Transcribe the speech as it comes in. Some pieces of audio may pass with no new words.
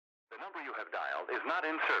number you have dialed is not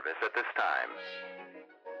in service at this time.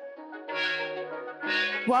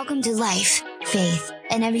 Welcome to Life, Faith,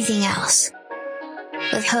 and Everything Else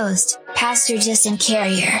with host, Pastor Justin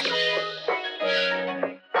Carrier.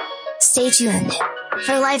 Stay tuned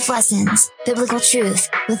for life lessons, biblical truth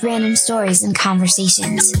with random stories and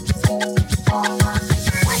conversations.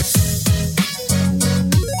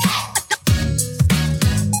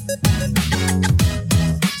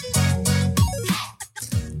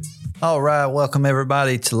 All right. Welcome,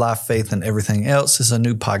 everybody, to Life, Faith, and Everything Else. This is a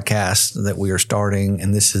new podcast that we are starting,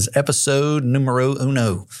 and this is episode numero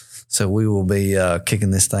uno. So we will be kicking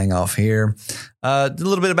this thing off here. A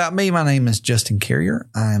little bit about me. My name is Justin Carrier.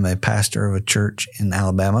 I am a pastor of a church in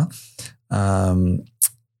Alabama.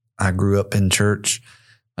 I grew up in church.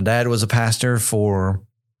 My dad was a pastor for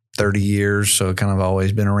 30 years, so kind of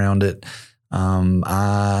always been around it.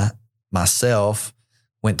 I myself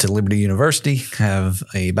went to Liberty University, have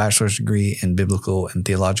a bachelor's degree in biblical and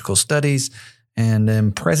theological studies, and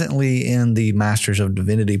am presently in the Master's of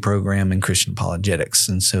Divinity program in Christian apologetics.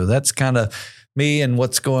 And so that's kind of me and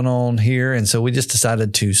what's going on here. And so we just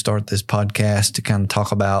decided to start this podcast to kind of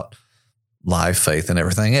talk about life, faith, and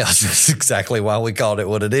everything else. That's exactly why we called it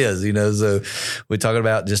what it is, you know. So we're talking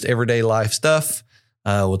about just everyday life stuff.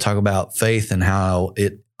 We'll talk about faith and how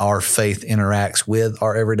our faith interacts with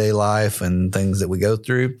our everyday life and things that we go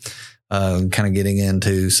through, kind of getting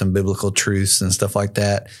into some biblical truths and stuff like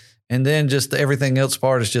that. And then just the everything else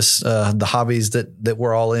part is just the hobbies that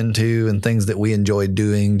we're all into and things that we enjoy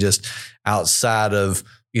doing just outside of,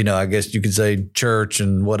 you know, I guess you could say church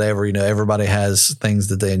and whatever. You know, everybody has things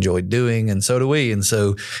that they enjoy doing, and so do we. And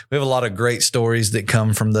so we have a lot of great stories that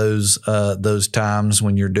come from those times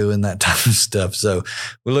when you're doing that type of stuff. So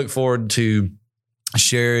we look forward to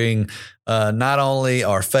sharing not only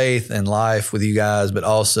our faith and life with you guys, but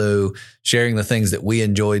also sharing the things that we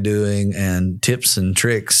enjoy doing and tips and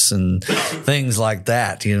tricks and things like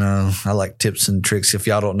that. You know, I like tips and tricks. If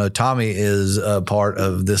y'all don't know, Tommy is a part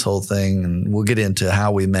of this whole thing, and we'll get into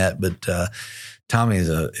how we met. But Tommy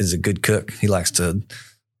is a good cook. He likes to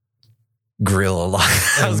grill a lot.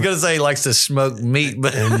 I was going to say he likes to smoke meat,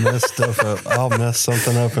 but and mess stuff up. I'll mess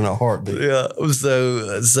something up in a heartbeat. Yeah.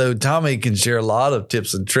 So Tommy can share a lot of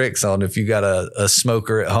tips and tricks on if you got a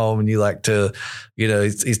smoker at home and you like to, you know,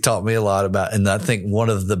 he's taught me a lot about, and I think one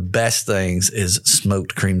of the best things is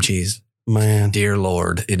smoked cream cheese. Man, dear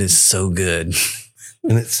Lord, it is so good.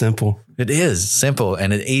 And it's simple. It is simple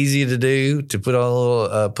and it's easy to do, to put on a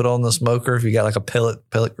little, put on the smoker. If you got like a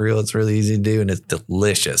pellet grill, it's really easy to do and it's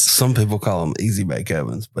delicious. Some people call them easy bake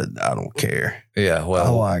ovens, but I don't care. Yeah. Well, I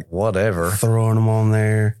like whatever. Throwing them on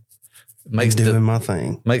there. Makes doing my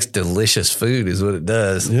thing. Makes delicious food is what it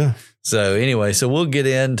does. Yeah. So anyway, so we'll get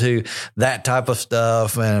into that type of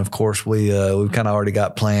stuff. And of course we've kind of already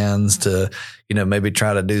got plans to, you know, maybe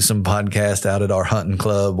try to do some podcast out at our hunting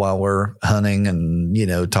club while we're hunting and, you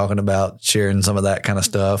know, talking about sharing some of that kind of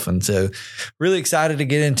stuff. And so really excited to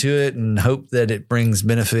get into it and hope that it brings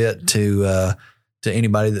benefit to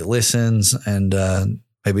anybody that listens and,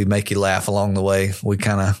 maybe make you laugh along the way.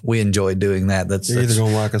 We enjoy doing that. They're either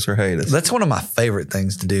going to like us or hate us. That's one of my favorite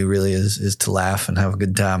things to do, really, is to laugh and have a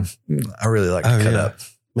good time. I really like to cut up.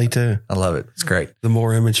 Me too. I love it. It's great. The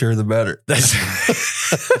more immature, the better. That's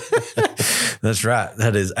right.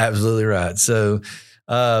 That is absolutely right. So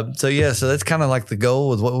that's kind of like the goal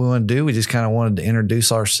with what we want to do. We just kind of wanted to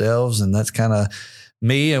introduce ourselves, and that's kind of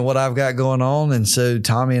me and what I've got going on. And so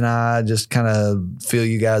Tommy and I just kind of fill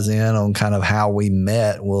you guys in on kind of how we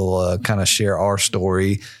met. We'll kind of share our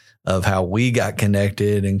story of how we got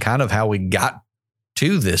connected and kind of how we got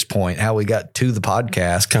to this point, how we got to the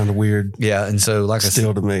podcast. Kind of weird. Yeah. And so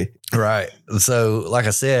still to me. Right. So like I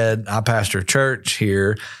said, I pastor a church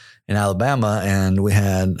here in Alabama, and we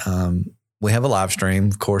have a live stream.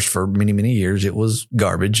 Of course, for many, many years, it was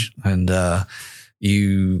garbage. And,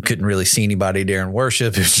 you couldn't really see anybody during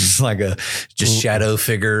worship. It was just like shadow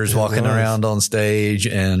figures walking around on stage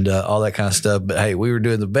and all that kind of stuff. But hey, we were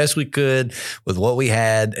doing the best we could with what we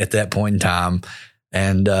had at that point in time.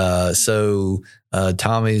 And so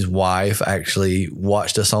Tommy's wife actually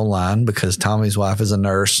watched us online because Tommy's wife is a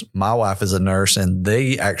nurse. My wife is a nurse, and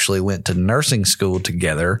they actually went to nursing school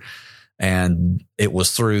together. And it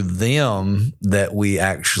was through them that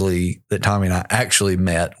Tommy and I actually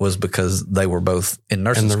met, was because they were both in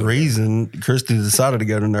nursing school. And the reason Christy decided to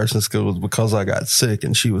go to nursing school was because I got sick,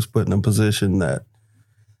 and she was put in a position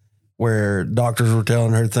where doctors were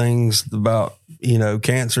telling her things about, you know,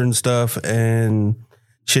 cancer and stuff, and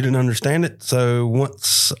she didn't understand it. So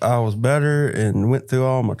once I was better and went through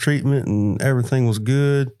all my treatment and everything was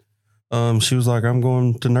good, she was like, I'm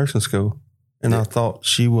going to nursing school. And I thought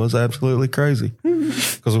she was absolutely crazy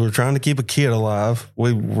because we were trying to keep a kid alive.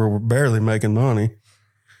 We were barely making money.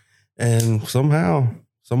 And somehow,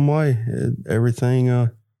 some way,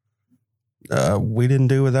 everything, we didn't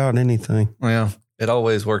do without anything. Well, it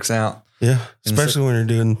always works out. Yeah. Especially when you're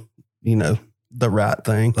doing, the right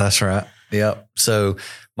thing. That's right. Yep. So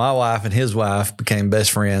my wife and his wife became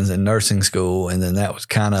best friends in nursing school. And then that was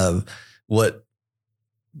kind of what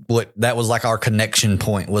that was like our connection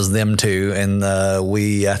point was them two. And I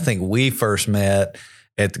think we first met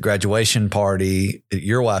at the graduation party, at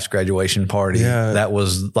your wife's graduation party. Yeah. That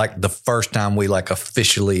was like the first time we like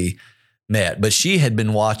officially met. But she had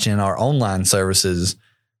been watching our online services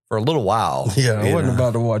for a little while. Yeah, I wasn't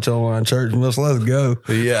about to watch online church. Let's go.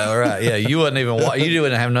 Yeah, right. Yeah, you wasn't even. You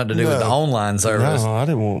didn't have nothing to do with the online service. No, I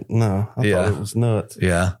didn't want. No, I thought it was nuts.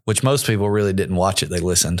 Yeah, which most people really didn't watch it. They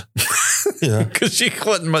listened. Yeah, because she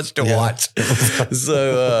wasn't much to watch.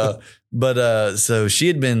 So she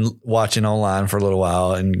had been watching online for a little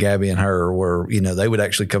while, and Gabby and her were, they would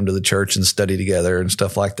actually come to the church and study together and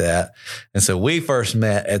stuff like that. And so we first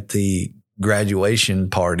met at the graduation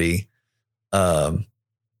party.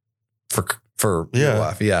 For your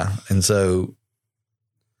wife, yeah. And so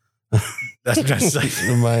that's what I'm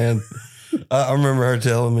saying. Man, I remember her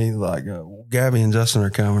telling me, like, Gabby and Justin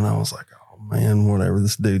are coming. I was like, oh, man, whatever.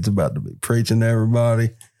 This dude's about to be preaching to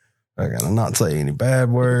everybody. I got to not say any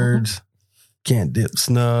bad words. Can't dip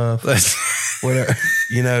snuff. Whatever,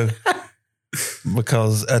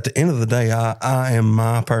 because at the end of the day, I am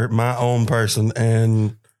my own person,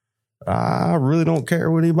 and I really don't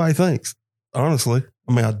care what anybody thinks, honestly.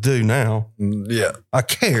 I mean, I do now. Yeah. I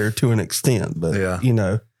care to an extent, but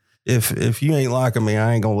if you ain't liking me,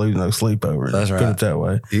 I ain't gonna lose no sleep over it. That's right. Put it that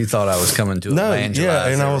way. You thought I was coming to evangelize. Yeah,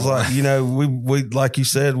 and I was like, we like you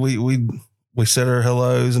said, we said our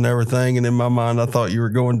hellos and everything, and in my mind, I thought you were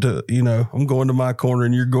going to, I'm going to my corner,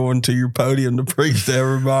 and you're going to your podium to preach to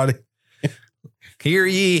everybody. Hear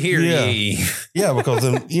ye, hear ye. Yeah, because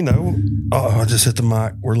then I just hit the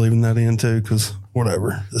mic. We're leaving that in too, because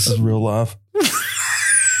whatever. This is real life.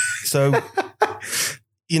 So,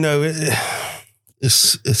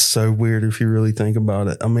 it's so weird if you really think about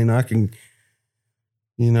it. I mean, I can,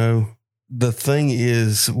 the thing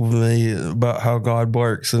is with me about how God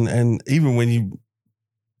works, and even when you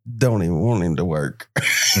don't even want him to work,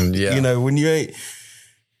 when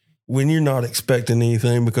you're not expecting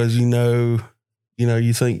anything because you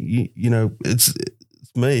think it's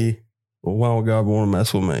me. Well, why would God want to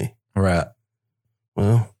mess with me? Right.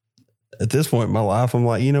 Well, at this point in my life, I'm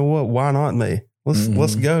like, you know what? Why not me? Let's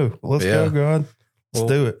go. Let's go, God. Let's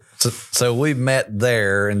do it. So we met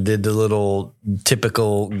there and did the little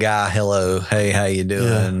typical guy, hello, hey, how you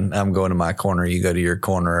doing? Yeah. I'm going to my corner. You go to your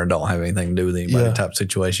corner. I don't have anything to do with anybody type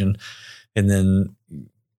situation. And then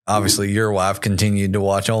obviously your wife continued to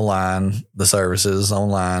watch the services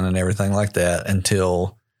online and everything like that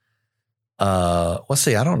until I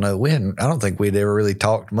don't know. I don't think we'd ever really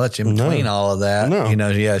talked much in between all of that. No. We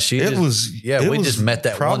just met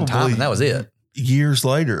that one time and that was it. Years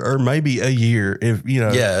later, or maybe a year,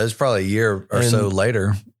 Yeah, it was probably a year or so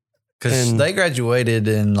later. Because they graduated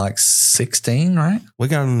in like 16, right? We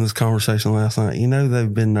got into this conversation last night.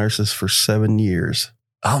 They've been nurses for 7 years.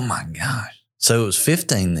 Oh my gosh. So it was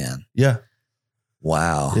 15 then. Yeah.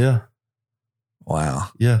 Wow. Yeah. Wow.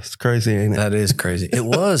 Yeah, it's crazy, ain't it? That is crazy. It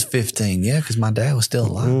was 15, yeah, because my dad was still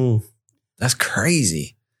alive. That's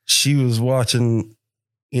crazy. She was watching,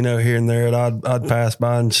 here and there, and I'd pass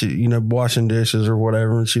by and she, washing dishes or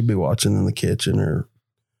whatever, and she'd be watching in the kitchen, and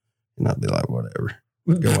I'd be like, whatever,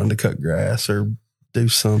 going to cut grass or do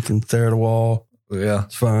something, stare at a wall. Yeah.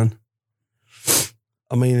 It's fine.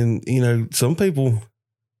 I mean, some people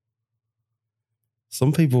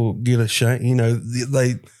get ashamed,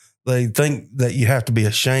 they think that you have to be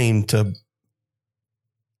ashamed to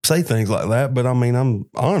say things like that. But I mean, I'm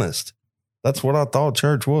honest. That's what I thought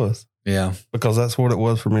church was. Yeah. Because that's what it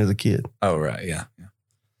was for me as a kid. Oh, right. Yeah.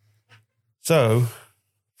 So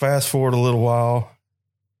fast forward a little while.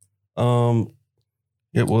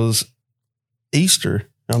 It was Easter.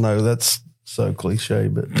 I know that's so cliche,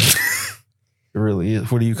 but it really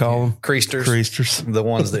is. What do you call them? Creasters. The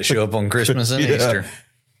ones that show up on Christmas and Easter.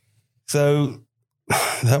 So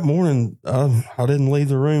that morning, I didn't leave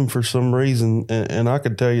the room for some reason, and I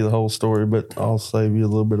could tell you the whole story, but I'll save you a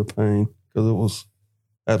little bit of pain because it was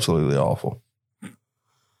absolutely awful.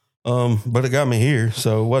 But it got me here,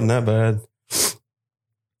 so it wasn't that bad.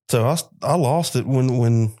 So I lost it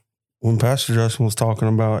when Pastor Justin was talking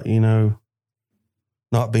about,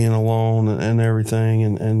 not being alone and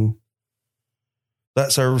everything, and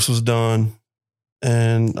that service was done,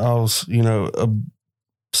 and I was,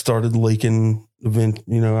 started leaking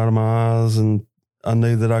out of my eyes, and I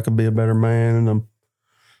knew that I could be a better man, and I'm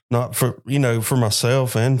not for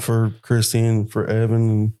myself and for Christy and for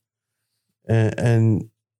Evan, and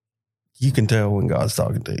you can tell when God's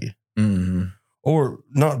talking to you. Mm-hmm. Or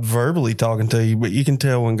not verbally talking to you, but you can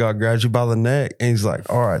tell when God grabs you by the neck and he's like,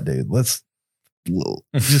 all right, dude, let's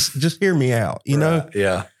just hear me out, you know?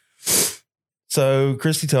 Yeah. So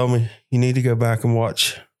Christy told me, you need to go back and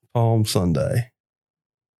watch Palm Sunday.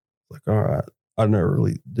 Like, all right. I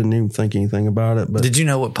didn't even think anything about it. But did you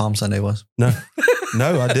know what Palm Sunday was? No,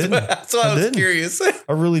 I didn't. That's why I was curious.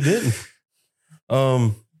 I really didn't.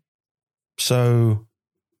 So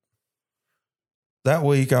that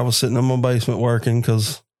week I was sitting in my basement working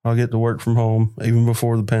because I get to work from home. Even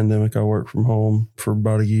before the pandemic, I worked from home for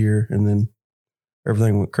about a year, and then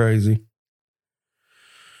everything went crazy.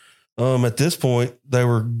 At this point, they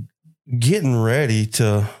were getting ready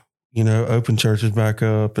to, open churches back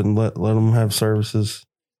up and let them have services,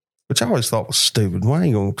 which I always thought was stupid. Why ain't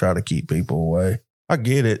you going to try to keep people away? I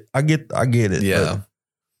get it. I get it. Yeah.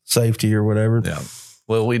 Safety or whatever. Yeah.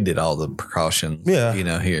 Well, we did all the precautions,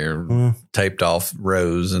 here, taped off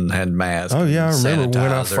rows and had masks. Oh yeah. I remember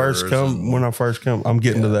when I first come, I'm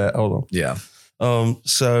getting to that. Hold on. Yeah.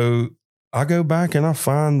 So I go back and I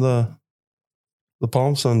find the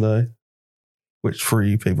Palm Sunday, which for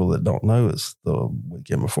you people that don't know is the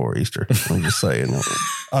weekend before Easter. I'm just saying,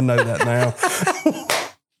 I know that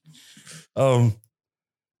now.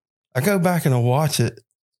 I go back and I watch it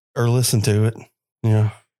or listen to it. Yeah.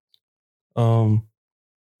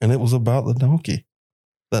 And it was about the donkey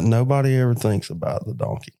that nobody ever thinks about, the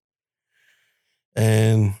donkey.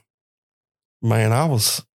 And man, I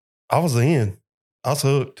was in. I was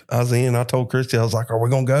hooked. I was in. I told Christy, I was like, are we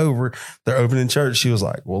going to go over? They're opening church. She was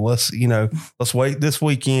like, well, let's wait this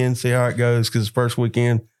weekend, see how it goes. Cause first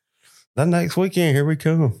weekend, that next weekend, here we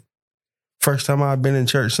come. First time I'd been in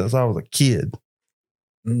church since I was a kid.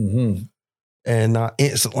 Mm-hmm. And I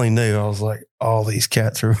instantly knew, I was like, all these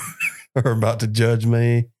cats are about to judge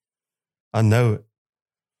me. I know it.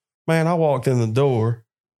 Man, I walked in the door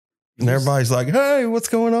and everybody's like, hey, what's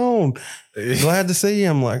going on? Glad to see you.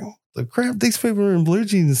 I'm like, the crap, these people are in blue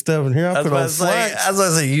jeans and stuff, and here I put on slacks. I was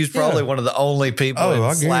going to say, you was probably one of the only people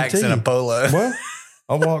in slacks and a polo. Well,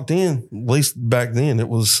 I walked in, at least back then, it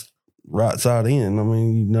was right side in. I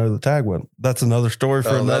mean, the tag one. That's another story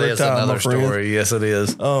for another time. Another story. Yes, it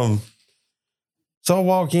is. So I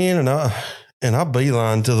walk in and I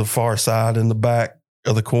beeline to the far side in the back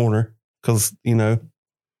of the corner because, where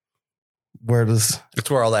does... It's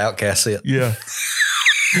where all the outcasts sit. Yeah.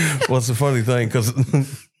 What's the funny thing? Because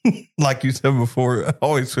like you said before, it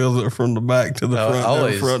always fills it from the back to the front.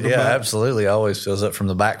 Always. Front to back. Absolutely. Always fills it from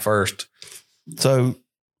the back first. So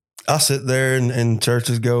I sit there and church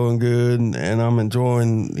is going good and I'm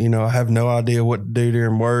enjoying, I have no idea what to do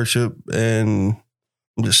during worship and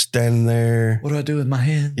I'm just standing there. What do I do with my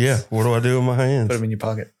hands? Yeah. What do I do with my hands? Put them in your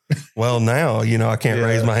pocket. Well, now, I can't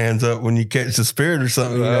raise my hands up when you catch the spirit or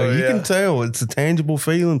something. You can tell it's a tangible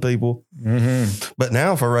feeling, people. Mm-hmm. But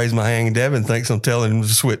now if I raise my hand, Devin thinks I'm telling him to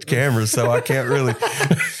switch cameras. So I can't really,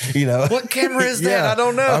 What camera is that? I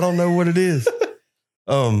don't know. I don't know what it is.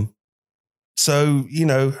 So,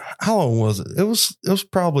 how long was it? It was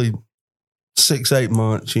probably 6-8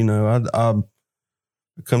 months. I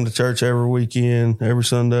come to church every weekend, every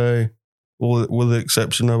Sunday, with the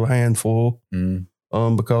exception of a handful. Mm.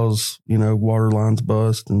 Because, water lines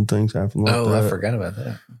bust and things happen like that. Oh, I forgot about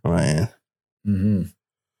that. Man. Mm-hmm.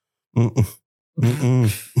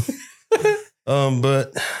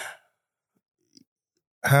 But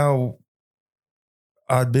how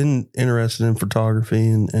I'd been interested in photography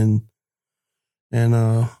and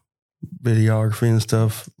videography and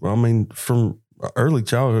stuff. I mean, from early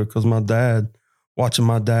childhood, because watching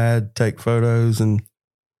my dad take photos, and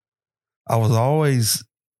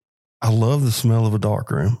I love the smell of a dark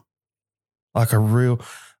room. I'm going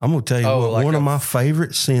to tell you one of my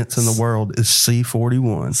favorite scents in the world is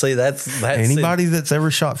C41. See, that's anybody that's ever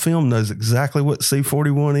shot film knows exactly what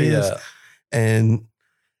C41 is. Yeah. And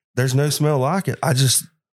there's no smell like it. I just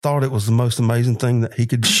thought it was the most amazing thing that he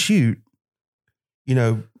could shoot,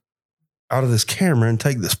 out of this camera and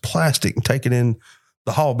take this plastic and take it in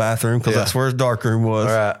the hall bathroom because that's where his dark room was.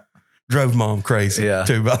 All right. Drove mom crazy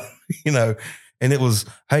too, but and it was,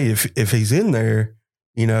 hey, if he's in there,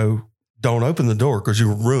 don't open the door because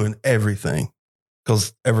you'll ruin everything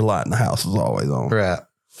because every light in the house is always on. Right.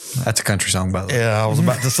 That's a country song, by the way. Yeah, I was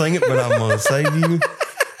about to sing it, but I'm going to save you.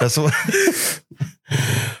 That's what.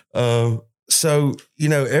 So,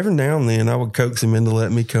 every now and then I would coax him into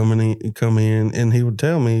letting me come in and he would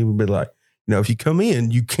tell me, he would be like, if you come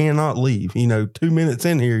in, you cannot leave. 2 minutes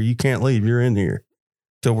in here, you can't leave. You're in here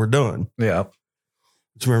till we're done. Yeah.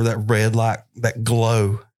 Just remember that red light, that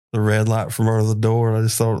glow, the red light from under the door. I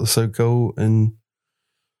just thought it was so cool, and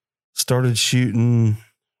started shooting.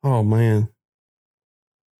 Oh man,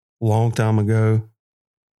 a long time ago,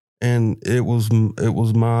 and it was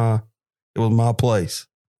my place.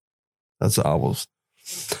 I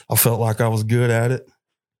felt like I was good at it,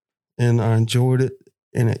 and I enjoyed it,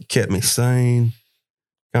 and it kept me sane,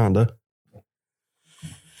 kinda.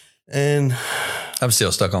 And I'm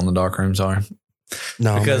still stuck on the darkroom, sorry.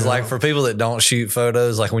 no, Because man, like for people that don't shoot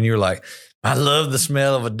photos, like when you're like, I love the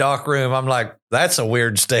smell of a dark room, I'm like, that's a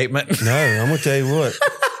weird statement. no, I'm gonna tell you what.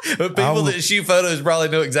 But people that shoot photos probably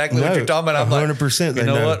know exactly what you're talking about. I'm 100%. like, you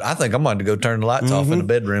know what? I think I'm going to go turn the lights off in the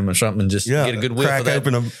bedroom or something and just get a good whiff of that.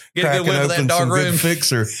 Get a good whiff of that dark room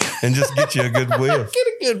fixer and just get you a good whiff. Get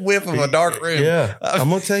a good whiff of a dark room. Yeah, I'm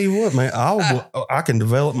gonna tell you what, man. I can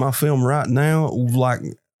develop my film right now. Like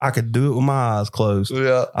I could do it with my eyes closed.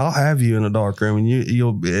 Yeah. I'll have you in a dark room, and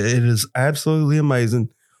you'll. It is absolutely amazing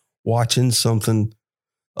watching something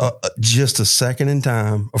just a second in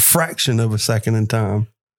time, a fraction of a second in time.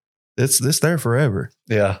 It's there forever.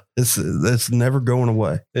 Yeah. It's never going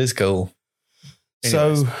away. It's cool.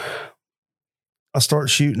 Anyways. So I start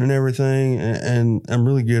shooting and everything, and I'm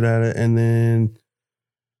really good at it. And then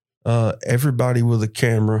everybody with a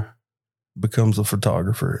camera becomes a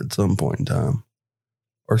photographer at some point in time,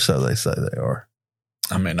 or so they say they are.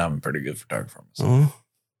 I mean, I'm a pretty good photographer myself.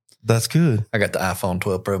 That's good. I got the iPhone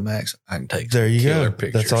 12 Pro Max. I can take there you killer go.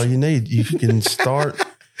 pictures. That's all you need. You can start,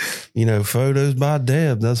 photos by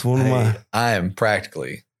Deb. That's one of my. I am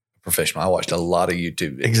practically a professional. I watched a lot of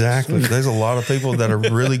YouTube videos. Exactly. There's a lot of people that are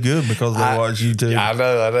really good because they watch YouTube. Yeah, I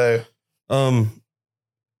know.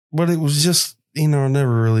 But it was just, I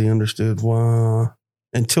never really understood why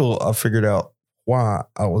until I figured out why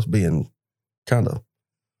I was being kind of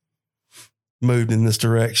moved in this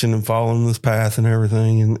direction and following this path and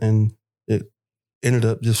everything. And it ended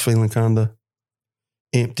up just feeling kind of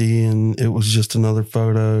empty, and it was just another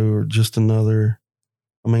photo or just another.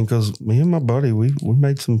 I mean, because me and my buddy, we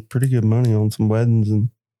made some pretty good money on some weddings, and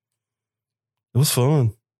it was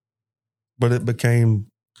fun, but it became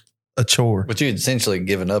a chore. But you had essentially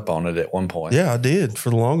given up on it at one point. Yeah, I did for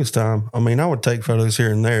the longest time. I mean, I would take photos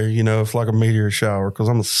here and there, if like a meteor shower, because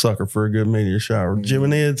I'm a sucker for a good meteor shower.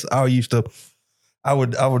 Geminids,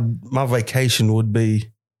 my vacation would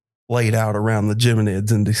be laid out around the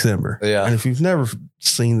Geminids in December. Yeah. And if you've never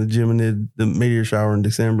seen the meteor shower in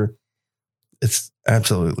December, it's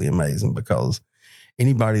absolutely amazing, because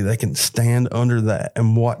anybody that can stand under that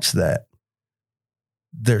and watch that,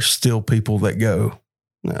 there's still people that go,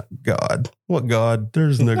 no, God, what God?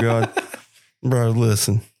 There's no God. Bro,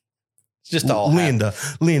 listen. It's just all Linda,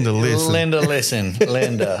 listen. Linda,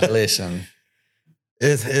 listen.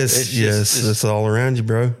 It's all around you,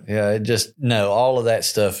 bro. Yeah, all of that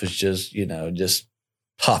stuff is just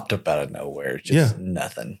popped up out of nowhere. It's just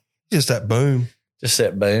nothing. Just that boom. Just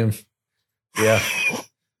that boom. Yeah.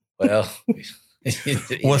 Well,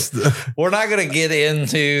 we're not going to get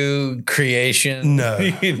into creation. No,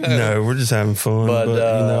 no, we're just having fun. But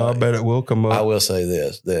I bet it will come up. I will say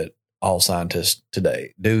this, that all scientists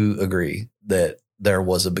today do agree that there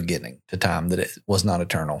was a beginning to time, that it was not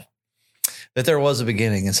eternal. That there was a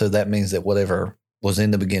beginning, and so that means that whatever was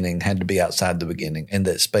in the beginning had to be outside the beginning, and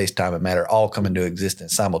that space, time, and matter all come into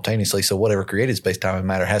existence simultaneously. So whatever created space, time, and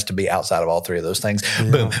matter has to be outside of all three of those things.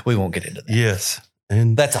 Yeah. Boom. We won't get into that. Yes.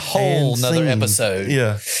 And that's a whole nother episode.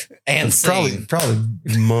 Yeah. And probably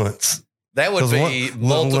months. That would be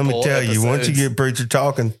multiple Let me tell episodes. you, once you get preacher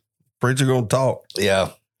talking, preacher going to talk.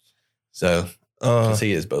 Yeah. So, because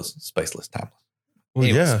he is both spaceless, timeless. Well,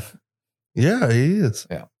 yeah. Yeah, he is.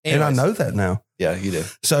 Yeah. Anyways, and I know that now. Yeah, you do.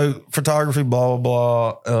 So photography, blah,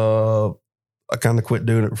 blah, blah. I kind of quit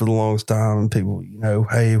doing it for the longest time. And people,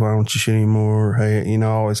 hey, why don't you shoot anymore? Hey, I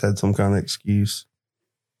always had some kind of excuse.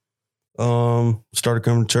 Started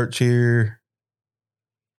coming to church here,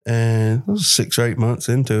 and it was 6 or 8 months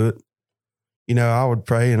into it. I would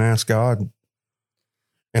pray and ask God,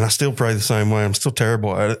 and I still pray the same way. I'm still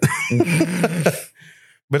terrible at it.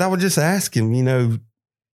 But I would just ask him,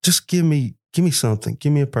 just give me something,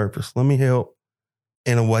 give me a purpose. Let me help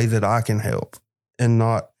in a way that I can help, and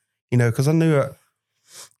not, because I knew I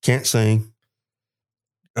can't sing.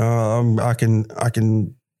 I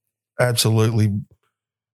can absolutely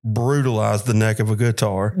brutalize the neck of a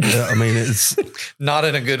guitar. I mean, it's not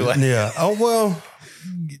in a good way. Yeah. Oh, well,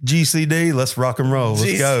 GCD, let's rock and roll.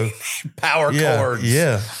 Let's go. Power chords.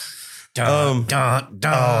 Yeah. Dun,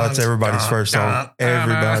 That's everybody's first song.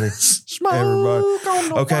 Everybody.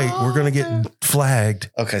 Okay, we're gonna get flagged.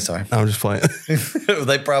 Okay, sorry. I'm just playing.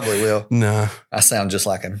 They probably will. No, I sound just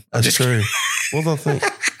like him. that's true. Well, they'll think.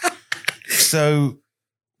 So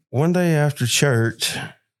one day after church,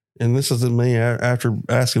 and this is me after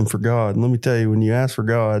asking for God. And let me tell you, when you ask for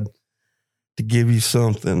God to give you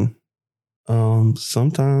something,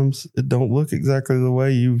 sometimes it don't look exactly the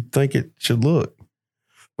way you think it should look.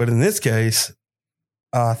 But in this case,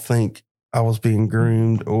 I think I was being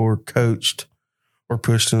groomed or coached or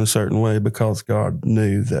pushed in a certain way because God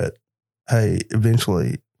knew that, hey,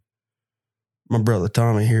 eventually my brother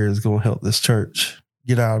Tommy here is going to help this church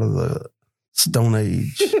get out of the Stone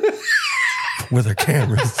Age with their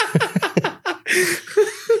cameras.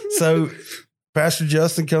 So Pastor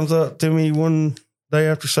Justin comes up to me one day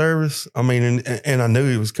after service. I mean, and I knew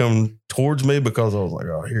he was coming towards me because I was like,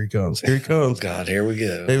 oh, here he comes. Here he comes. God, here we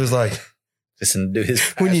go. He was like, just to do his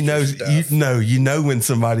when you know, stuff. you know when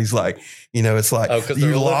somebody's like, it's like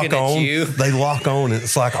you lock on, they lock on, and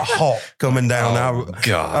it's like a hawk coming down out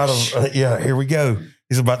of here we go.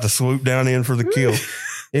 He's about to swoop down in for the kill.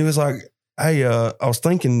 He was like, hey, I was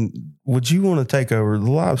thinking, would you want to take over the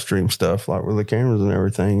live stream stuff, like with the cameras and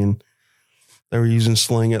everything? And they were using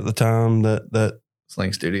Sling at the time. That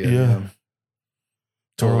Sling Studio, yeah.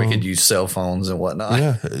 To where we could use cell phones and whatnot.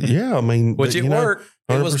 Yeah. I mean, which it worked.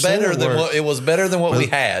 It was better than what we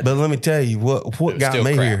had. But let me tell you what got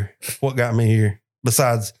me here. What got me here,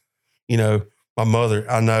 besides, my mother,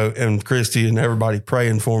 I know, and Christy and everybody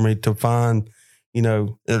praying for me to find,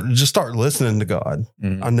 just start listening to God.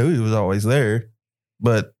 Mm-hmm. I knew He was always there,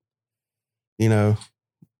 but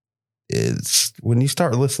it's when you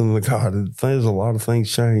start listening to God, there's a lot of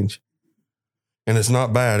things change, and it's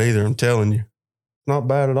not bad either. I'm telling you, not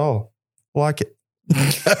bad at all. I like it.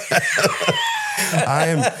 I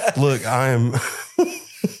am,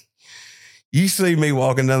 you see me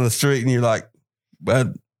walking down the street and you're like, but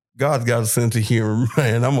God's got a sense of humor,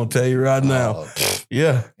 man. I'm going to tell you right now.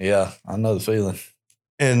 Yeah. Yeah. I know the feeling.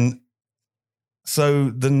 And so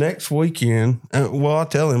the next weekend, I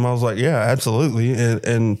tell him, I was like, yeah, absolutely.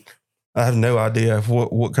 And I have no idea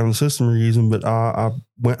what kind of system we're using, but I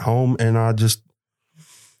went home and I just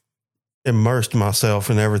immersed myself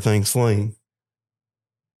in everything Sling.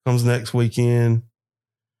 Comes next weekend,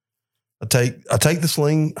 I take the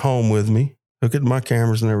Sling home with me, hook it to my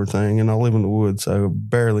cameras and everything, and I live in the woods, so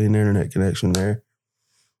barely an internet connection there.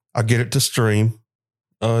 I get it to stream.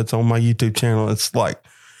 It's on my YouTube channel. It's like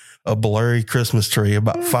a blurry Christmas tree,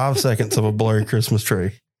 about 5 seconds of a blurry Christmas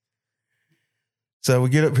tree. So we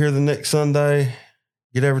get up here the next Sunday,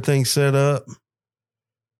 get everything set up.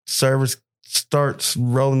 Service starts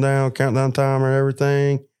rolling down, countdown timer and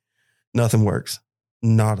everything. Nothing works.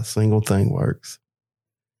 Not a single thing works.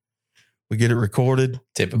 We get it recorded,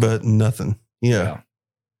 Typical. But nothing. Yeah.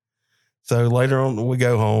 So later on, we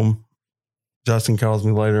go home. Justin calls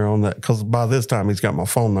me later on that because by this time he's got my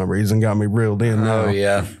phone number. He's got me reeled in now. Oh,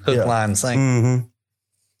 yeah. Hook, line, sink. Mm-hmm.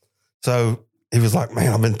 So he was like,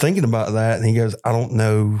 man, I've been thinking about that. And he goes, I don't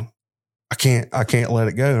know. I can't let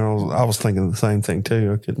it go. And I was thinking the same thing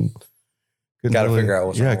too. I couldn't got to figure out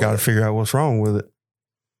what's wrong. Yeah, got to figure out what's wrong with it.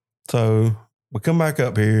 So we come back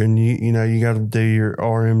up here and you got to do your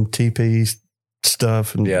RMTP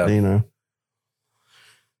stuff and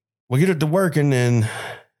we get it to working and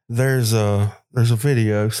there's a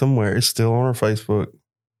video somewhere. It's still on our Facebook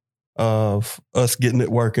of us getting it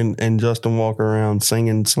working and Justin walking around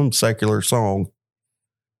singing some secular song.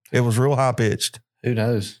 It was real high pitched. Who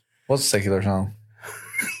knows? What's a secular song?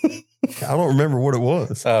 I don't remember what it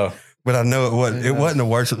was. Oh, but I know it wasn't. It wasn't a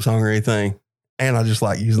worship song or anything. And I just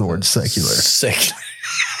like using the word secular. Secular.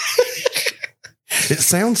 It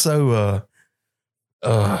sounds so.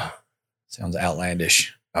 Sounds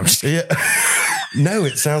outlandish. I'm just No,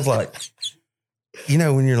 it sounds like,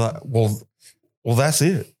 when you're like, well, that's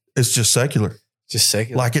it. It's just secular. Just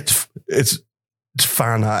secular. Like it's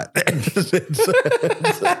finite.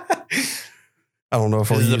 I don't know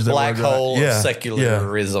if I'll use the black that word hole right. of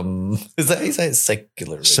secularism. Is that how you say it?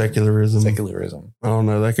 Secularism. Secularism. I don't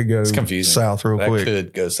know. That could go It's confusing. south real quick. That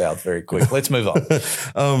could go south very quick. Let's move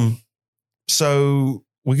on. So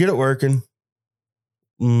we get it working.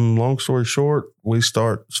 Long story short, we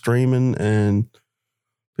start streaming and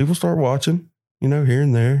people start watching, here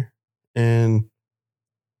and there. And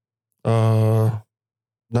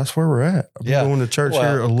that's where we're at. I've been going to church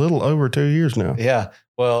here a little over 2 years now. Yeah.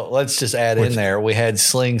 Well, let's just add in there. We had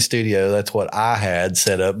Sling Studio. That's what I had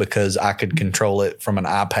set up because I could control it from an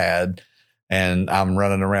iPad. And I'm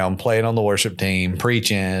running around playing on the worship team,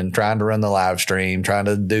 preaching, trying to run the live stream, trying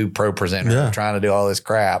to do Pro Presenter, trying to do all this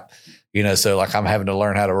crap. So like I'm having to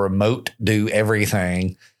learn how to remote do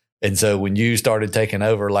everything. And so when you started taking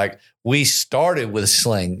over, like we started with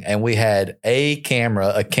Sling and we had a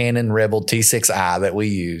camera, a Canon Rebel T6i that we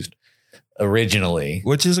used originally.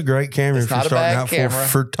 Which is a great camera It's if you're not a starting bad out camera.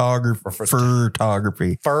 for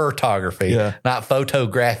photography. Photography, not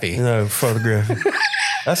photography. No, photography.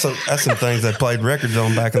 That's some things they played records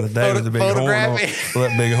on back in the day with the big horn on, with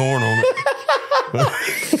that big horn on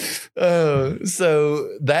it.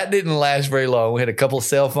 So that didn't last very long. We had a couple of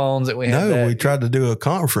cell phones that we had. No, we tried to do a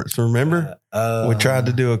conference. Remember? We tried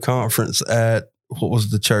to do a conference at what was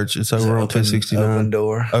the church? It's over on 269.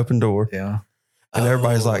 Open Door. Yeah. And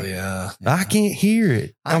everybody's like, I can't hear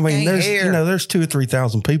it. I mean, there's 2,000 or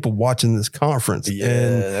 3,000 people watching this conference. Yeah,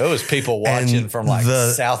 and there was people watching from like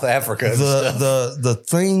South Africa. And stuff. The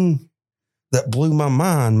thing that blew my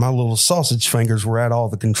mind, my little sausage fingers were at all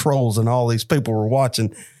the controls, and all these people were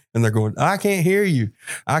watching, and they're going, I can't hear you.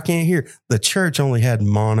 I can't hear. The church only had a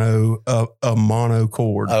mono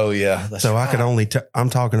cord. Oh yeah. So I could only, I'm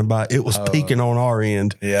talking about, it was peaking on our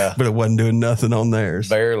end. Yeah. But it wasn't doing nothing on theirs.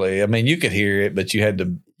 Barely. I mean, you could hear it, but you had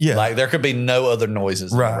to, like there could be no other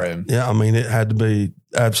noises in the room. Yeah. I mean, it had to be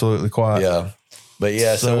absolutely quiet. Yeah. But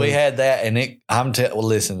yeah, so we had that, and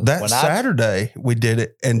listen. That Saturday we did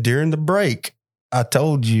it, and during the break, I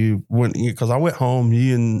told you because I went home,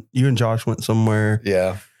 you and Josh went somewhere.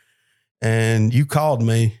 Yeah. And you called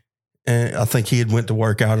me, and I think he had went to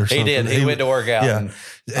work out or something. He did. He went to work out. Yeah.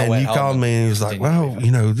 And you called me, and he was like, well,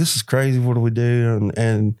 this is crazy. What do we do?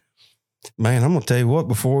 And man, I'm going to tell you what,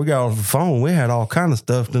 before we got off the phone, we had all kind of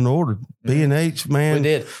stuff in order. B&H, man. We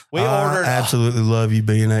did. We ordered. I absolutely love you,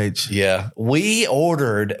 B&H. Yeah. We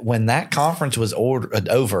ordered, when that conference was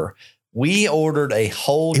over, we ordered a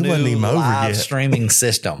whole new live streaming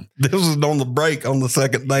system. This was on the break on the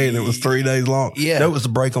second day, and it was 3 days long. Yeah. That was the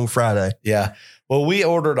break on Friday. Yeah. Well, we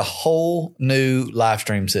ordered a whole new live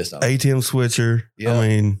stream system. ATM switcher. Yep. I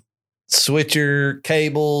mean, switcher,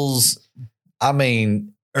 cables. I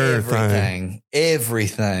mean, everything.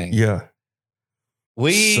 Yeah.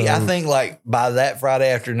 I think like by that Friday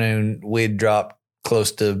afternoon, we'd dropped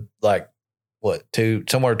close to like,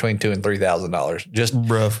 somewhere between $2,000 and $3,000 just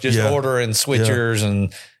ordering switchers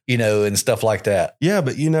and and stuff like that. Yeah,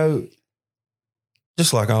 but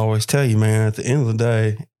just like I always tell you, man, at the end of the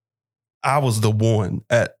day, I was the one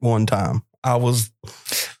at one time. I was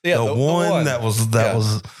the one that was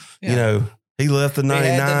he left the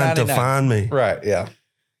 99 to find me. Right. Yeah.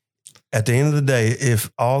 At the end of the day,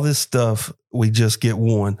 if all this stuff, we just get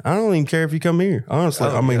one. I don't even care if you come here. Honestly,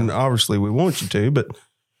 obviously we want you to, but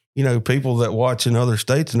people that watch in other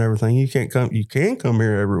states and everything, you can come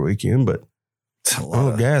here every weekend, but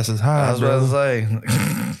gas is high. I was about to say,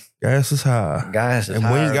 gas is high. And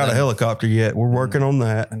we ain't got a helicopter yet. We're working on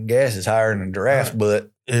that. And gas is higher than a giraffe's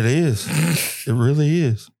butt. It is. It really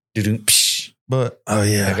is. But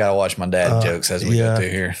I gotta watch my dad jokes as we go through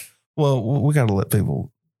here. Well, we got to let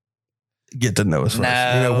people get to know us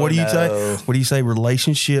first. What do you say? What do you say?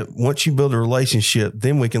 Relationship. Once you build a relationship,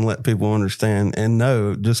 then we can let people understand and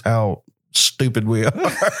know just how stupid we are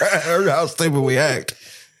or how stupid we act.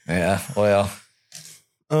 Yeah. Well.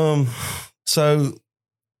 So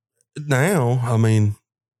now, I mean,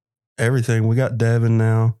 everything we got Devin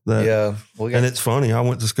now. And it's funny. I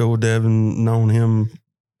went to school with Devin, known him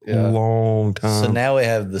a long time. So now we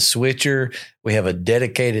have the switcher. We have a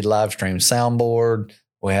dedicated live stream soundboard.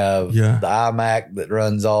 We have the iMac that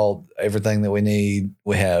runs everything that we need.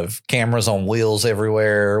 We have cameras on wheels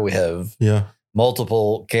everywhere. We have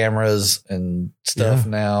multiple cameras and stuff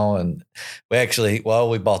now. And we actually,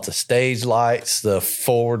 we bought the stage lights, the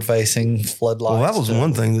forward facing floodlights. Well, that was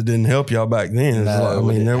one thing that didn't help y'all back then.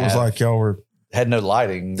 Was like y'all had no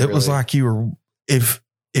lighting. It was like you were,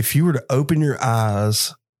 if you were to open your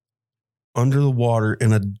eyes under the water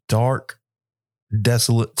in a dark,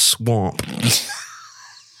 desolate swamp,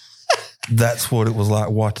 that's what it was like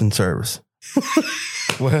watching service.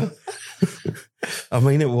 Well, I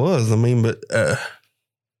mean, it was. But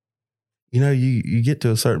you get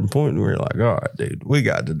to a certain point where you're like, all right, dude, we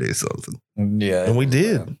got to do something. Yeah. And we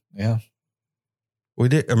did. Yeah. We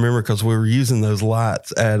did. I remember because we were using those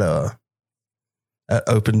lights at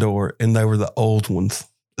Open Door, and they were the old ones.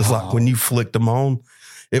 It's like when you flicked them on,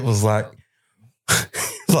 it was like,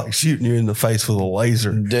 like shooting you in the face with a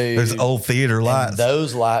laser. Dude. Those old theater lights.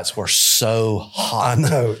 Those lights were so hot. I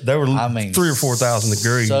know. They were 3,000 or 4,000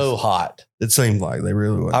 degrees. So hot. It seemed like they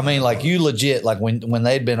really were. I mean, like you legit, like when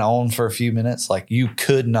they'd been on for a few minutes, like you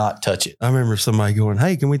could not touch it. I remember somebody going,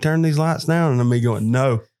 hey, can we turn these lights down? And then me going,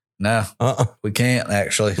 no. We can't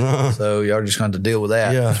actually. So y'all just going to deal with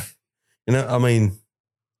that. Yeah. I mean,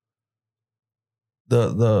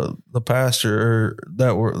 the pastor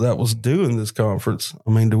that was doing this conference. I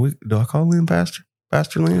mean, do I call him Pastor?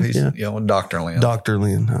 Pastor Lynn? Well, Dr. Lynn. Dr.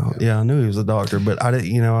 Lynn. Oh, yeah, I knew he was a doctor, but I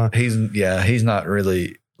didn't, he's not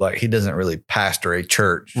really like, he doesn't really pastor a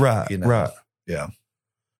church. Right. Right. Yeah.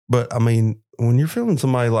 But I mean, when you're feeling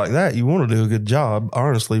somebody like that, you want to do a good job,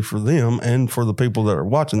 honestly, for them and for the people that are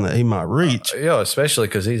watching that he might reach. Especially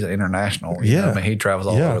because he's international. I mean, he travels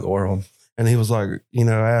all over the world. And he was like,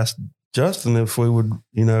 asked Justin if we would,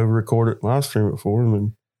 record it, live stream it for him.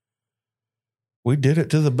 And we did it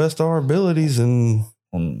to the best of our abilities. And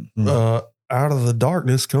out of the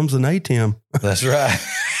darkness comes an ATEM. That's right.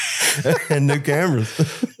 And new cameras.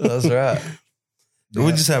 That's right. Yeah.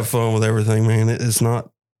 We just have fun with everything, man.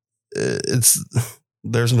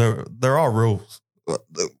 There are rules.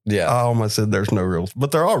 Yeah. I almost said there's no rules,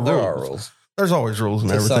 but there are rules. There are rules. There's always rules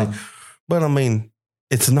and everything. But I mean,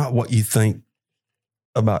 it's not what you think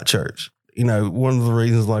about church. One of the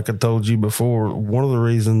reasons, like I told you before, one of the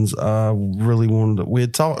reasons I really wanted to, we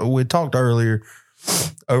had talked earlier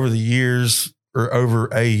over the years or over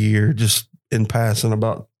a year, just in passing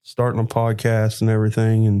about starting a podcast and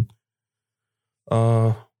everything. And,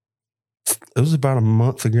 it was about a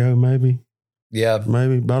month ago, maybe. Yeah.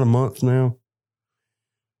 Maybe about a month now.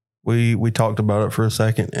 We talked about it for a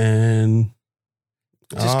second and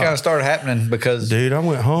just kind of started happening because, dude, I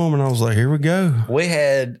went home and I was like, here we go.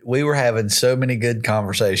 We were having so many good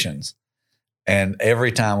conversations, and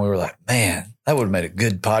every time we were like, man, that would have made a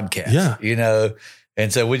good podcast. Yeah.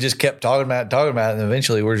 And so we just kept talking about it. And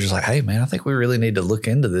eventually we're just like, hey man, I think we really need to look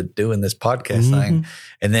into doing this podcast thing.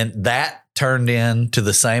 And then that turned into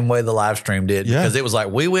the same way the live stream did, because it was like,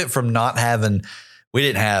 we went from we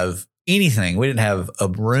didn't have anything. We didn't have a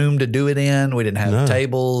room to do it in. We didn't have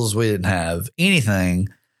tables. We didn't have anything.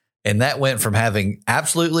 And that went from having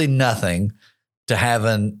absolutely nothing to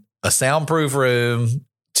having a soundproof room,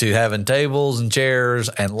 to having tables and chairs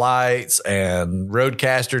and lights and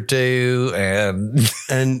Rodecaster 2 and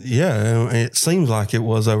it seems like it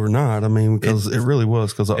was overnight. I mean, because it really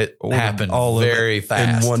was, because it happened all very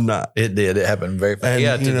fast in one night. It did. It happened very fast.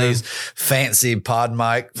 And, these fancy pod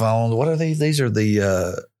mic phones. What are these? These are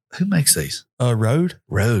the who makes these? Rode.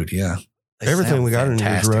 Yeah. Everything we got in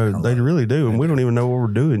here is Rode. They really do, and we don't even know what we're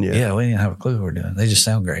doing yet. Yeah, we didn't have a clue what we're doing. They just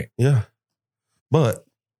sound great. Yeah, but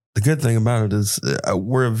the good thing about it is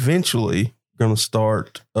we're eventually going to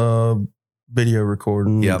start video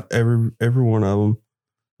recording. Yep. Every one of them.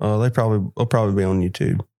 They'll probably be on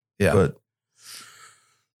YouTube. Yeah. But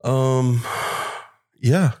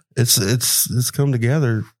it's come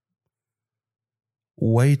together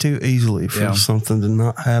way too easily for something to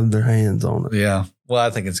not have their hands on it. Yeah. Well, I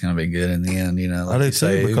think it's going to be good in the end. Like I do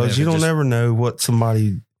too, because you don't ever know what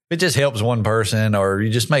somebody. It just helps one person, or you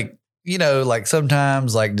just make. Like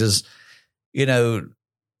sometimes, like just,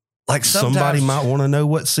 like somebody might want to know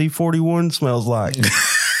what C41 smells like.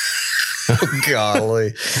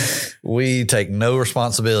 Golly, we take no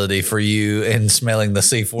responsibility for you in smelling the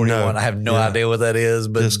C41. No. I have no idea what that is,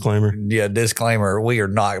 but disclaimer. Yeah, disclaimer. We are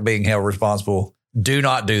not being held responsible. Do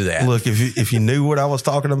not do that. Look, if you knew what I was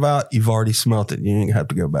talking about, you've already smelt it. You ain't have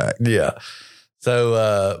to go back. Yeah.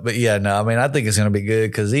 So, but yeah, no, I mean, I think it's going to be good,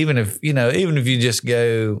 because even if you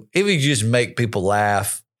just make people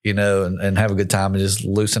laugh, and have a good time and just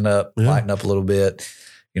loosen up, lighten up a little bit,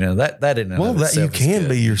 that isn't. Well, that you can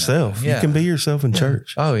be yourself. You can be yourself in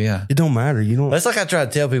church. Oh yeah. It don't matter. That's like I try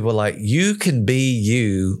to tell people, like, you can be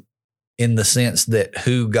you in the sense that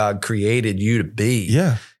who God created you to be.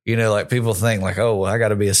 Yeah. Like people think like, oh, well, I got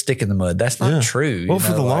to be a stick in the mud. That's not true. Well,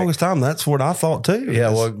 for the longest time, that's what I thought too. Yeah.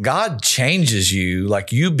 Well, God changes you.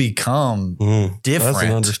 Like you become different. That's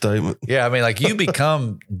an understatement. Yeah. I mean, like you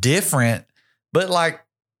become different, but like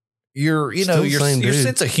your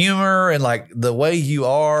sense of humor and like the way you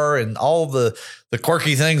are and all the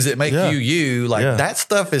quirky things that make you, like that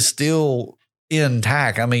stuff is still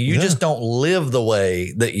intact. I mean, you just don't live the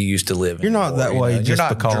way that you used to live. You're not that way just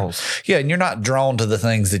because. And you're not drawn to the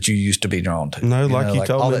things that you used to be drawn to. No, like you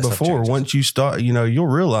told me before, once you start, you'll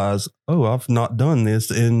realize, oh, I've not done this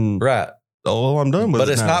in. Right. Oh, I'm done with it. But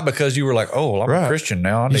it's not because you were like, oh, well, I'm a Christian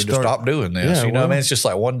now. I need to stop doing this. Yeah, what I mean? It's just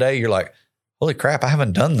like one day you're like, holy crap, I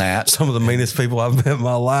haven't done that. Some of the meanest people I've met in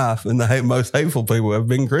my life and the most hateful people have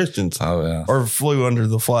been Christians. Oh, yeah. Or flew under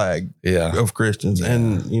the flag of Christians. Yeah.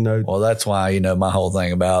 And, well, that's why, my whole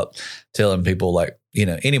thing about telling people like,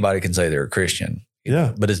 anybody can say they're a Christian.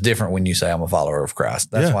 Yeah. But it's different when you say I'm a follower of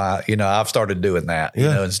Christ. That's why, I've started doing that,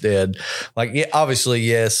 instead. Like, obviously,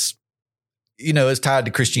 yes, it's tied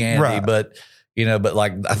to Christianity, but but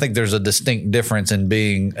like, I think there's a distinct difference in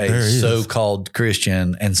being a so-called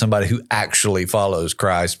Christian and somebody who actually follows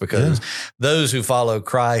Christ, because those who follow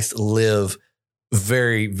Christ live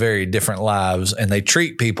very, very different lives, and they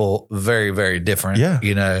treat people very, very different.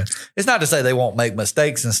 Yeah. It's not to say they won't make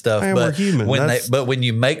mistakes and stuff, Man, but we're human. when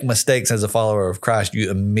you make mistakes as a follower of Christ,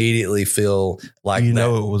 you immediately feel like it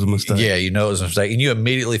was a mistake. Yeah, it was a mistake, and you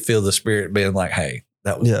immediately feel the Spirit being like, "Hey,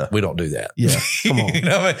 we don't do that." Yeah, come on. What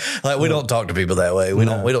I mean? Like, we don't talk to people that way. We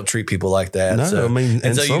don't treat people like that. No, so, I mean,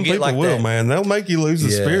 and so some people like will, that, man. They'll make you lose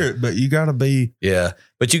the spirit, but you got to be. Yeah,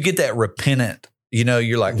 but you get that repentant.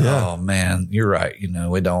 You're like, oh man, you're right.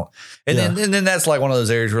 We don't. And then that's like one of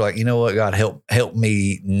those areas where like, you know what, God, help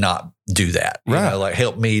me not do that. Right. Like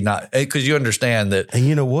help me not, because you understand that. And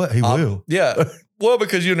you know what? He will. Yeah. Well,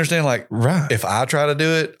 because you understand, like, if I try to do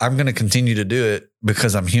it, I'm going to continue to do it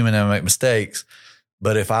because I'm human and I make mistakes.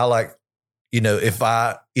 But if I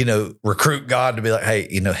recruit God to be like,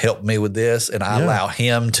 hey, help me with this, and I allow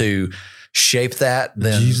him to shape that,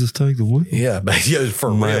 then Jesus take the wheel. Yeah, but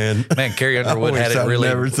for real, man, Carrie Underwood had it really.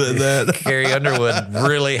 Never said that. Carrie Underwood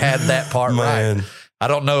really had that part right. I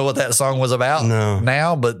don't know what that song was about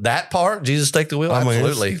now, but that part, Jesus take the wheel,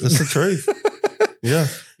 absolutely, it's the truth. Yeah,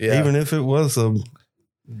 even if it was a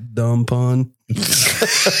dumb pun,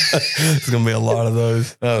 it's gonna be a lot of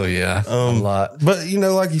those. Oh yeah, a lot. But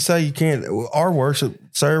like you say, you can't. Our worship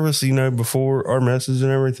service, before our message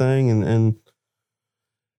and everything, and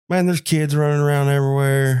man, there's kids running around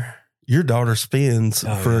everywhere. Your daughter spins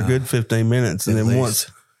for a good 15 minutes. And then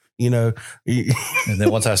once, and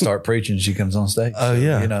then once I start preaching, she comes on stage. Oh,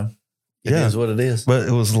 yeah. It is what it is. But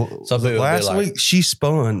it was last week, she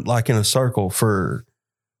spun like in a circle for,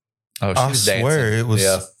 I swear dancing. It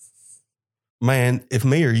was, man, if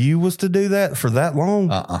me or you was to do that for that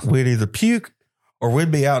long, we'd either puke or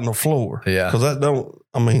we'd be out on the floor. Yeah. Because I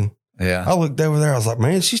looked over there. I was like,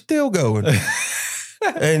 man, she's still going.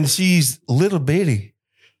 And she's little bitty.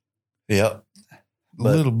 Yep.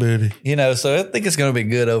 Little bitty. So I think it's going to be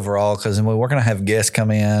good overall, because we're going to have guests come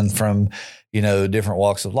in from, different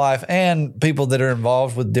walks of life and people that are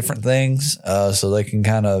involved with different things. So they can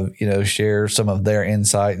kind of, share some of their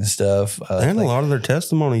insight and stuff. And a lot of their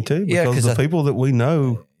testimony too, because the people that we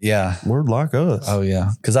know were like us. Oh, yeah.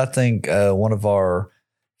 Because I think one of our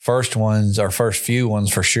first few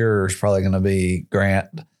ones for sure is probably going to be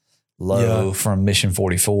Grant Lowe from Mission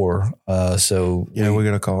 44. So we're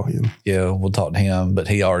going to call him. Yeah, we'll talk to him, but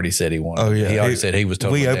he already said he wanted. Oh, yeah. He already said he was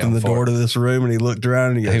totally down. We opened the door to this room and he looked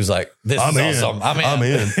around and he was like, this is awesome. I'm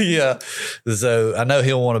in. Yeah. So I know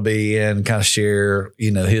he'll want to be in, kind of share,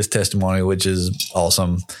 his testimony, which is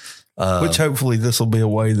awesome. Which hopefully this will be a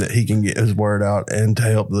way that he can get his word out and to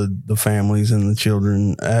help the families and the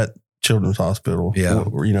children at Children's Hospital. Yeah.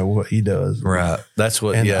 What he does. Right. That's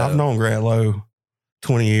what, I've known Grant Lowe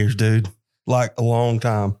 20 years, dude, like a long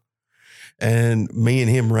time. And me and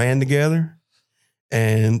him ran together,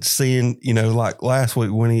 and seeing, like last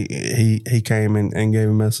week when he came and gave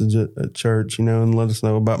a message at church, and let us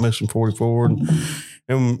know about Mission 44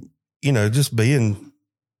 and just being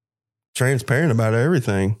transparent about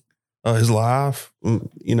everything, his life,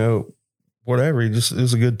 whatever. It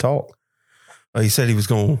was a good talk. He said he was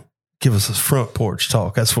going to give us a front porch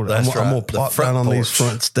talk. That's what I'm going to plop down on these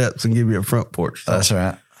front steps and give you a front porch talk. That's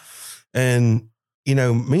right. And,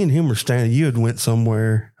 me and him were standing, you had went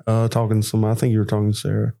somewhere talking to somebody. I think you were talking to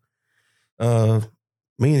Sarah.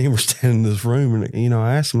 Me and him were standing in this room, and,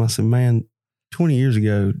 I asked him, I said, man, 20 years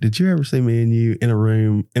ago, did you ever see me and you in a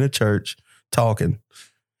room, in a church, talking?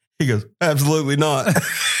 He goes, absolutely not.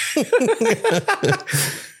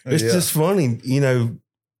 It's just funny,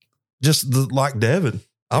 like Devin.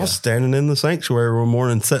 I was standing in the sanctuary one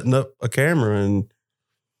morning setting up a camera, and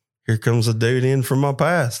here comes a dude in from my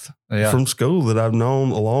past, from school that I've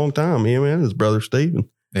known a long time. Him and his brother Stephen.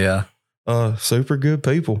 Yeah. Super good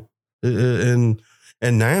people. And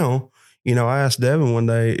now, I asked Devin one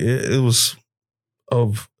day, it was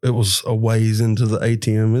a ways into the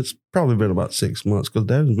ATM. It's probably been about 6 months, because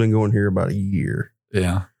Devin's been going here about a year.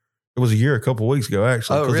 Yeah. It was a year, a couple of weeks ago,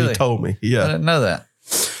 actually. Oh, really? He told me. Yeah. I didn't know that.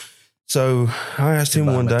 So I asked him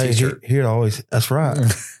one day, he'd always, that's right.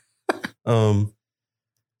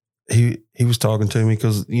 He was talking to me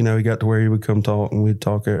because, he got to where he would come talk, and we'd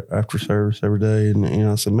talk after service every day. And,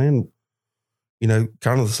 I said, man,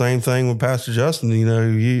 kind of the same thing with Pastor Justin,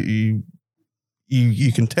 you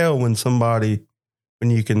can tell when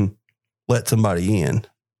you can let somebody in.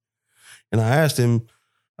 And I asked him,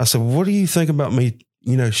 I said, what do you think about me,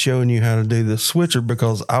 showing you how to do the switcher?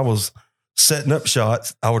 Because I was setting up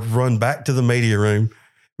shots. I would run back to the media room,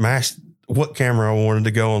 what camera I wanted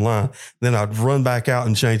to go online. Then I'd run back out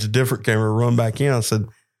and change a different camera, run back in. I said,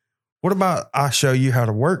 what about I show you how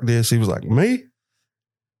to work this? He was like, me?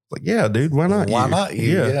 Like, yeah, dude, why not you? Why not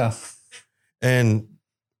you? Yeah. And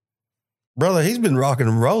brother, he's been rocking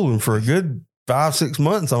and rolling for a good 5-6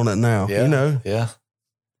 months on it now. Yeah. You know, Yeah.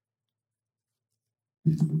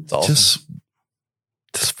 It's awesome.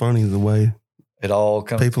 Just funny the way It all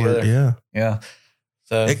comes people together. are. Yeah. Yeah.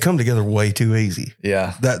 So, It come together way too easy.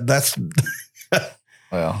 yeah. That's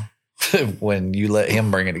Well, when you let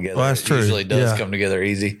him bring it together, Well, that's it true. usually does Yeah. come together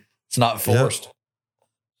easy. It's not forced.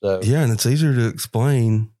 So, yeah, and it's easier to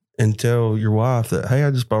explain and tell your wife that, hey,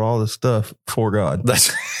 I just bought all this stuff for God.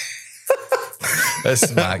 that's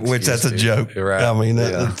my Which that's a excuse, joke. too. Right. I mean, Yeah.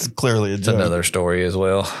 that's clearly a It's joke. another story as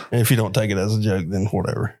well. And if you don't take it as a joke, then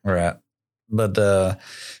whatever. Right. But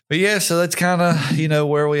yeah, so that's kind of,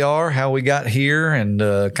 where we are, how we got here, and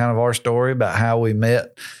kind of our story about how we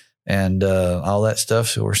met and all that stuff.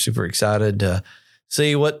 So we're super excited to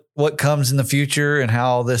see what comes in the future and how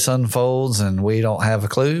all this unfolds. And we don't have a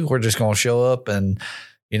clue. We're just going to show up and,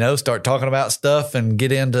 start talking about stuff and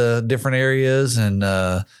get into different areas and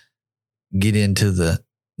get into the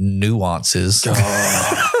nuances.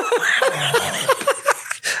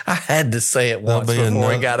 I had to say it once That'll be before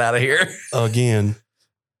we enough. got out of here. Again,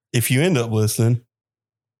 if you end up listening,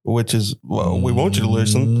 which is, well, we want you to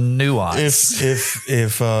listen. Nuance.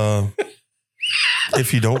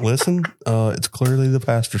 If you don't listen, it's clearly the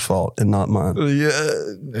pastor's fault and not mine. Yeah,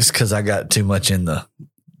 it's because I got too much in the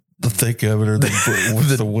thick of it or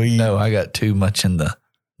the weed. No, I got too much in the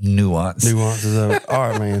nuance. Nuances of it. All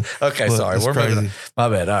right, man. Okay, Look, sorry, it's we're crazy. moving. My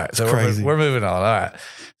bad. All right, so Crazy. we're moving on. All right.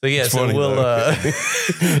 So yeah, It's so funny, we'll. though.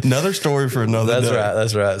 Another story for another That's day. right.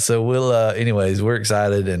 That's right. So we'll. Anyways, we're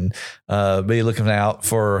excited and be looking out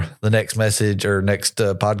for the next message or next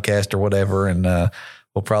podcast or whatever, and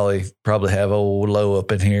we'll probably have old Low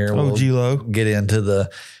up in here. Oh, We'll G-Lo. get into the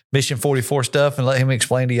Mission 44 stuff and let him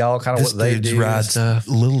explain to y'all kind of This what they dude do. and rides stuff.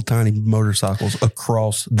 little tiny motorcycles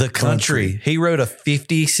across The country. He rode a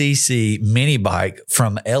 50cc mini bike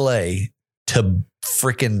from LA to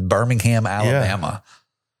freaking Birmingham, Alabama.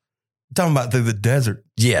 Talking about through the desert,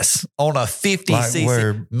 Yes. On a 50cc like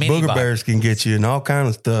where mini booger bike. bears can get you and all kind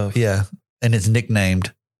of stuff. Yeah. And it's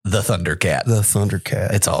nicknamed the Thundercat. The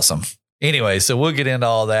Thundercat. It's awesome. Anyway, so we'll get into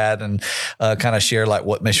all that and kind of share like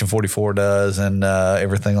what Mission 44 does and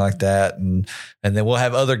everything like that. And then we'll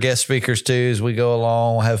have other guest speakers too as we go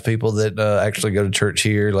along. We'll have people that actually go to church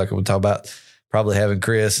here. Like we'll talk about probably having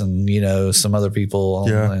Chris and, some other people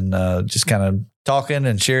Yeah. and just kind of talking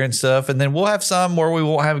and sharing stuff. And then we'll have some where we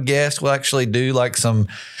won't have guests. We'll actually do like some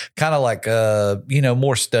kind of like,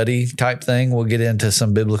 more study type thing. We'll get into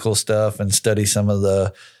some biblical stuff and study some of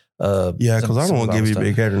the, Because I don't want to give you a big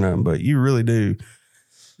big head or nothing, but you really do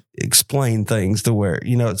explain things to where,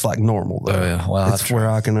 it's like normal though. Oh, yeah. Well, it's where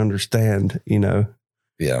I can understand,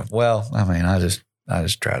 Yeah. Well, I mean, I just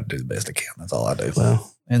try to do the best I can. That's all I do.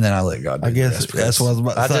 Well, And then I let God do I the guess rest. that's what I was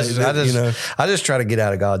about to say. I just try to get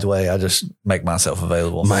out of God's way. I just make myself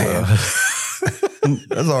available. Man. So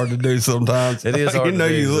That's hard to do sometimes. It is hard to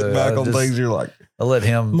do, you look so back I on just- things, you're like, I let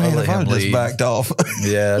him, man, if I him just lead. backed off.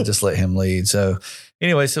 Yeah, just let him lead. So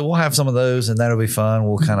anyway, so we'll have some of those and that'll be fun.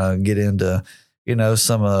 We'll kind of get into,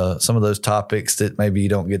 some of those topics that maybe you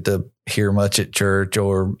don't get to hear much at church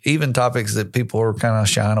or even topics that people are kind of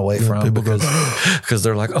shying away Yeah, from people go, because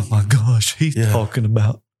they're like, oh my gosh, he's Yeah. talking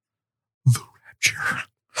about the rapture.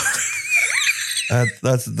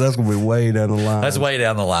 That's going to be way down the line. That's way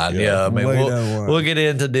down the line. Yeah. I mean, way down the line. we'll get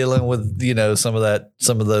into dealing with, some of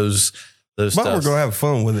those But stuff. we're going to have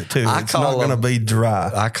fun with it too. I It's call not going to them- be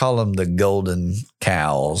dry. I call them the golden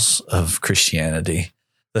cows of Christianity.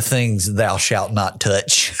 The things thou shalt not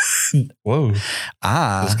touch. Whoa, this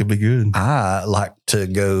I could be good. like to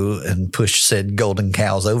go and push said golden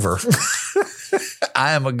cows over.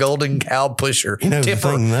 I am a golden cow pusher. The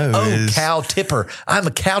Tipper. thing though Oh, is, cow tipper. I'm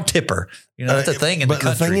a cow tipper. That's a thing in the but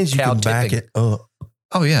country. the thing is, you cow can back tipping. it up.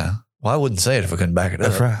 Oh, yeah. Well, I wouldn't say it if I couldn't back it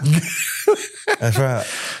up. That's right. That's right.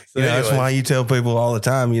 That's anyway. why you tell people all the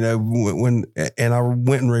time, when and I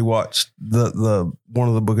went and rewatched the one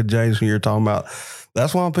of the book of James when you're talking about.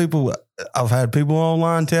 That's why I've had people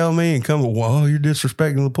online tell me and come, well, you're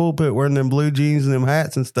disrespecting the pulpit wearing them blue jeans and them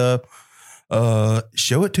hats and stuff.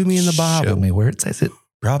 Show it to me in the Bible. Show me where it says it.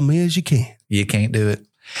 Rob me as you can. You can't do it.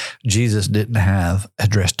 Jesus didn't have a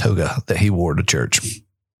dress toga that he wore to church.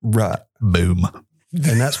 Right. Boom.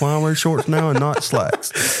 And that's why I wear shorts now and not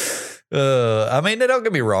slacks. I mean, don't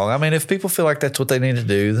get me wrong. I mean, if people feel like that's what they need to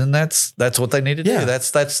do, then that's what they need to do. Yeah.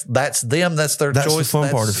 That's them. That's their That's choice. the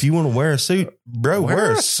fun part. If you want to wear a suit, bro,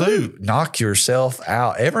 wear a suit. Knock yourself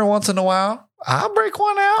out. Every once in a while, I'll break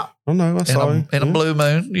one out. I know. I saw you. In a blue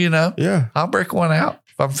moon, Yeah. I'll break one out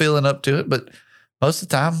if I'm feeling up to it. But most of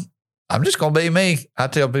the time, I'm just going to be me. I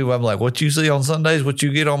tell people, I'm like, what you see on Sundays, what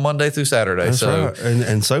you get on Monday through Saturday. That's right.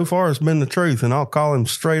 And so far, it's been the truth. And I'll call him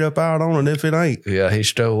straight up out on it if it ain't. Yeah, he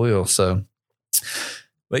still will. So,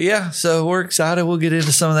 but yeah, so we're excited. We'll get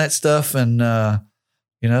into some of that stuff. And,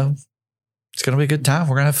 it's going to be a good time.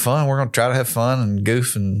 We're going to have fun. We're going to try to have fun and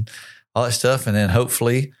goof and all that stuff. And then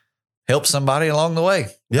hopefully help somebody along the way.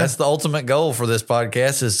 Yeah. That's the ultimate goal for this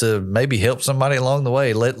podcast, is to maybe help somebody along the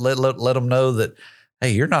way. Let them know that,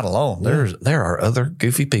 hey, you're not alone. There are other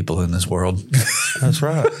goofy people in this world. That's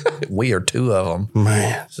right. We are two of them.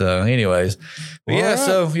 Man. So anyways, we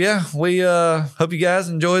we hope you guys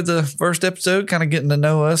enjoyed the first episode, kind of getting to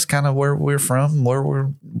know us, kind of where we're from,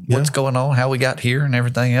 what's going on, how we got here and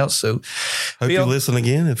everything else. So hope you listen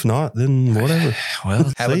again. If not, then whatever.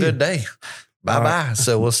 Well, have a good day. Bye-bye.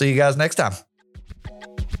 So we'll see you guys next time.